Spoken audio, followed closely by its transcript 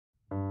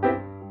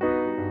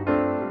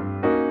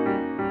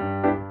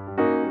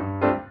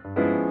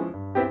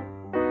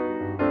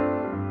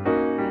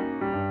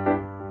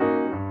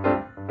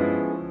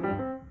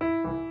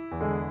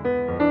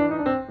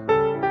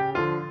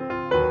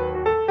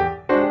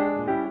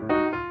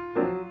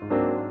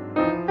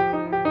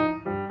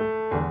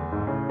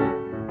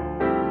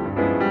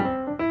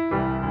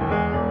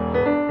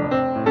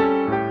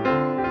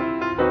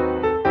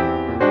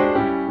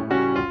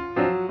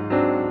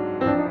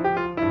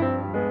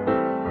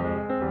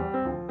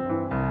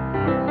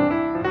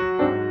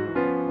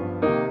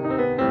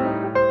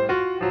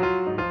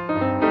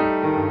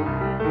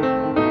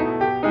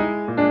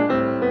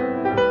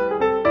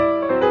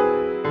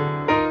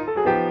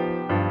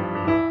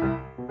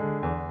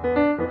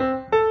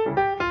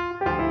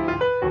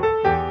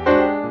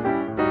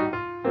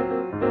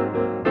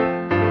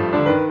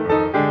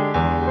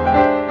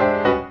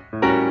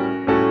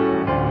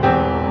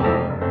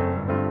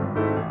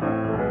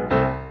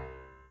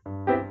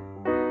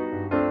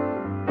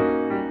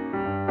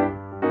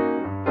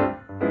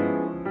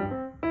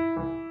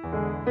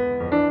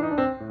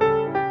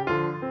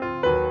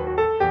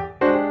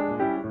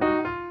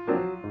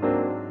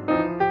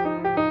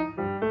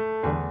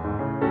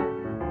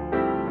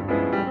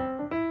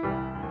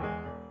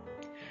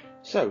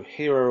So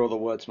here are all the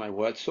words in my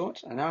word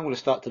sort, and now I'm going to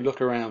start to look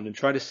around and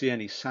try to see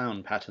any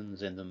sound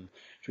patterns in them.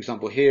 For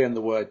example, here in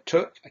the word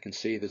took, I can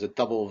see there's a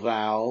double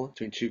vowel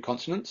between two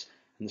consonants,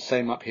 and the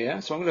same up here.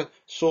 So I'm going to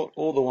sort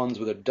all the ones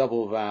with a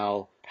double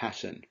vowel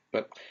pattern.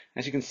 But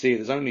as you can see,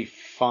 there's only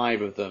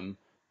 5 of them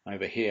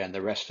over here, and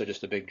the rest are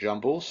just a big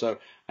jumble. So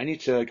I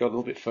need to go a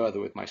little bit further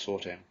with my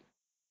sorting.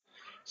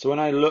 So when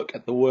I look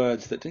at the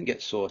words that didn't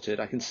get sorted,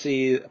 I can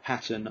see a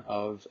pattern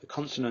of a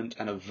consonant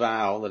and a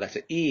vowel, the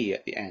letter E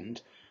at the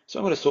end. So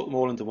I'm going to sort them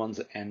all into ones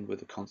that end with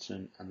the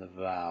consonant and the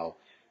vowel.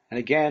 And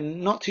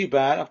again, not too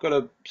bad. I've got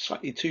a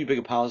slightly 2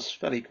 bigger piles,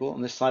 fairly equal.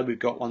 On this side, we've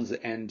got ones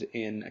that end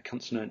in a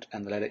consonant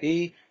and the letter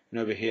E. And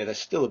over here, they're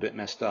still a bit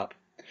messed up.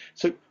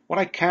 So what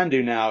I can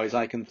do now is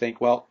I can think,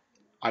 well,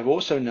 I've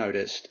also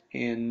noticed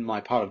in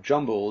my pile of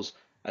jumbles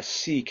a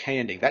CK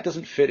ending. That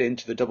doesn't fit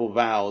into the double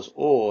vowels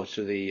or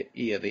to the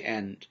E at the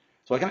end.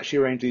 So I can actually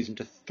arrange these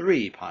into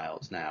 3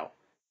 piles now.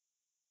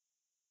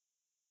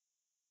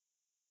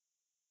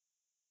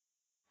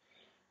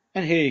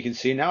 And here you can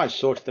see now I've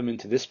sorted them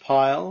into this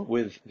pile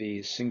with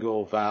the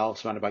single vowel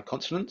surrounded by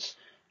consonants.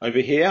 Over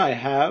here I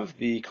have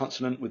the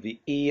consonant with the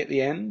E at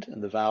the end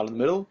and the vowel in the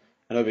middle.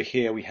 And over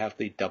here we have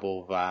the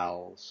double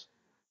vowels.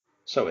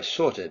 So it's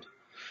sorted.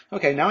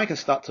 Okay, now I can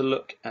start to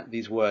look at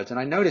these words. And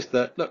I notice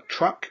that, look,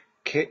 truck,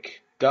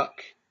 kick,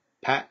 duck,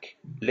 pack,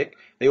 lick,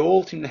 they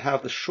all seem to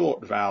have the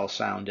short vowel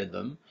sound in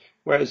them.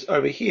 Whereas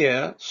over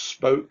here,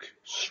 spoke,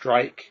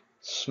 strike,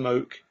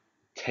 smoke,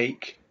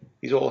 take,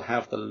 these all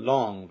have the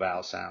long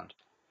vowel sound.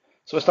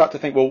 So I start to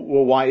think, well,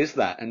 why is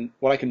that? And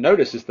what I can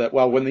notice is that,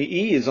 well, when the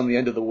E is on the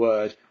end of the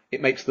word,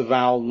 it makes the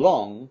vowel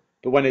long,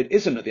 but when it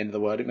isn't at the end of the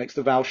word, it makes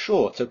the vowel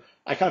short. So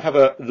I kind of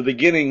have the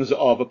beginnings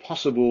of a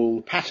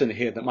possible pattern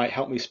here that might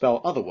help me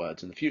spell other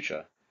words in the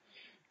future.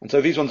 And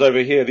so these ones over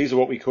here, these are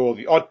what we call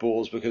the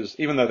oddballs, because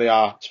even though they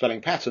are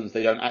spelling patterns,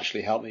 they don't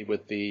actually help me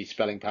with the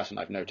spelling pattern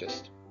I've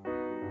noticed.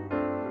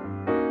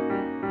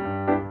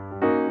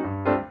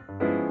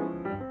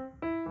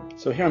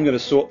 So here I'm going to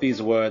sort these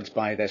words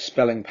by their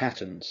spelling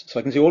patterns. So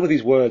I can see all of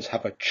these words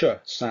have a ch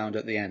sound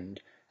at the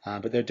end,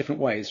 but there are different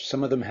ways.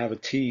 Some of them have a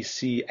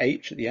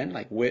TCH at the end,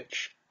 like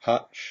which,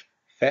 hutch,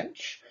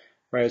 fetch,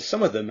 whereas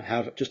some of them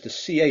have just a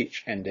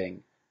CH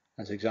ending,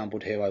 as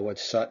exampled here by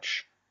words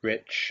such,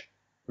 rich,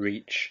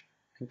 reach,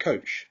 and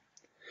coach.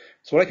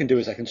 So what I can do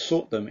is I can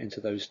sort them into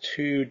those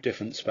 2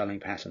 different spelling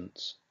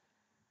patterns.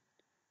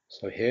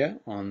 So here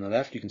on the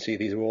left you can see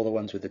these are all the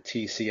ones with the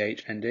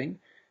TCH ending.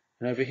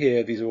 And over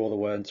here, these are all the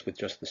words with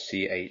just the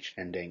CH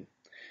ending.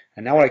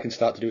 And now what I can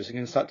start to do is I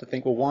can start to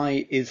think, well,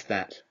 why is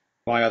that?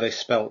 Why are they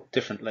spelt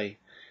differently?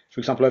 For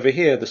example, over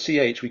here, the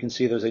CH, we can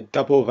see there's a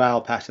double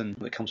vowel pattern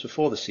that comes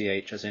before the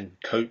CH, as in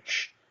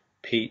coach,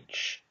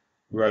 peach,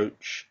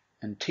 roach,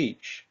 and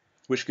teach,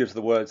 which gives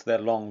the words their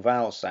long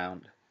vowel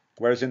sound.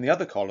 Whereas in the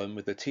other column,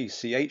 with the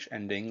TCH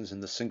endings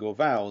and the single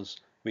vowels,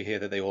 we hear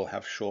that they all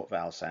have short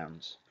vowel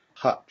sounds.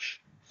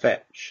 Hutch,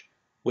 fetch,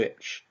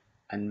 which,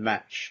 and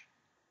match.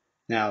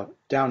 Now,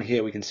 down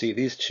here we can see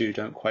these 2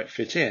 don't quite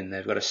fit in.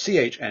 They've got a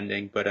CH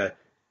ending, but a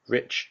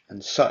rich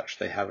and such,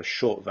 they have a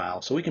short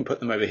vowel. So we can put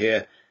them over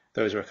here.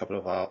 Those are a couple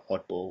of our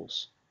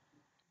oddballs.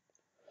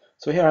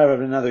 So here I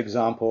have another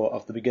example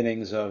of the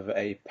beginnings of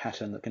a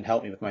pattern that can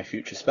help me with my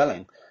future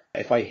spelling.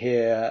 If I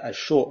hear a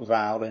short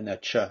vowel in a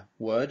ch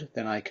word,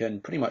 then I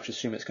can pretty much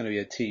assume it's going to be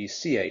a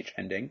TCH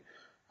ending,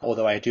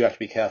 although I do have to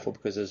be careful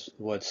because as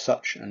the words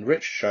such and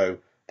rich show,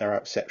 there are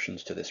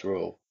exceptions to this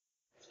rule.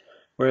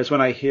 Whereas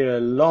when I hear a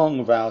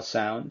long vowel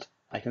sound,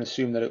 I can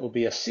assume that it will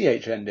be a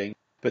CH ending,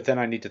 but then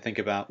I need to think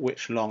about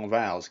which long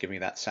vowels give me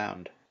that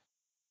sound.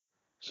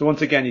 So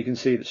once again, you can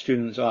see that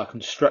students are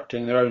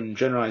constructing their own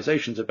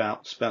generalizations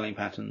about spelling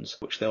patterns,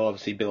 which they'll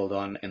obviously build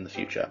on in the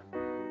future.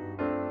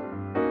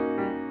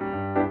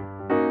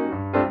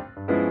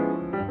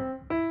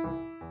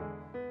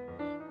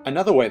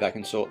 Another way that I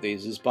can sort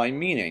these is by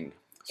meaning.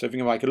 So if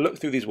I could look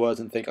through these words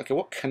and think, okay,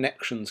 what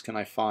connections can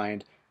I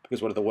find?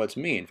 Because what do the words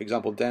mean? For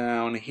example,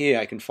 down here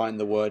I can find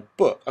the word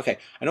book. Okay,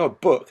 I know a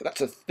book,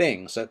 that's a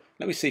thing. So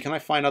let me see, can I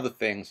find other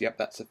things? Yep,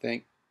 that's a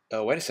thing.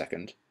 Oh, wait a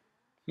second.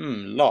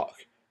 Lock.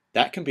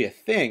 That can be a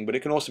thing, but it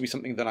can also be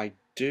something that I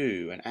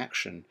do, an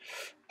action.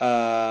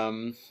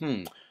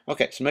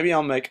 Okay, so maybe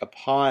I'll make a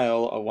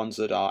pile of ones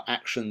that are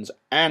actions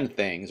and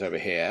things over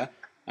here,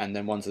 and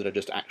then ones that are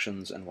just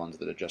actions and ones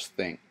that are just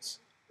things.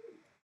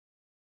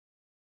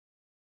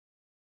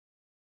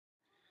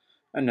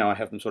 And now I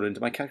have them sorted into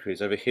my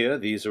categories. Over here,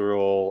 these are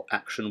all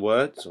action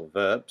words or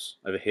verbs.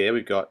 Over here,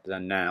 we've got the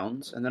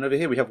nouns. And then over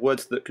here, we have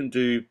words that can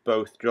do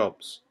both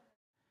jobs.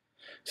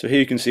 So here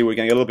you can see we're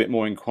getting a little bit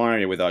more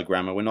inquiry with our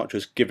grammar. We're not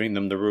just giving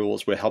them the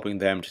rules, we're helping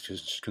them to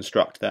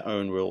construct their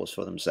own rules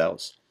for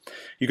themselves.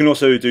 You can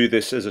also do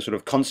this as a sort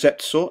of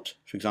concept sort.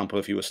 For example,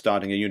 if you were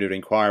starting a unit of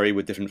inquiry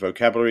with different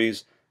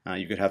vocabularies,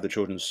 you could have the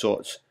children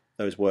sort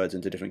those words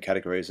into different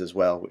categories as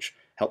well, which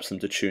helps them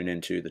to tune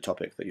into the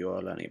topic that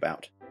you're learning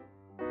about.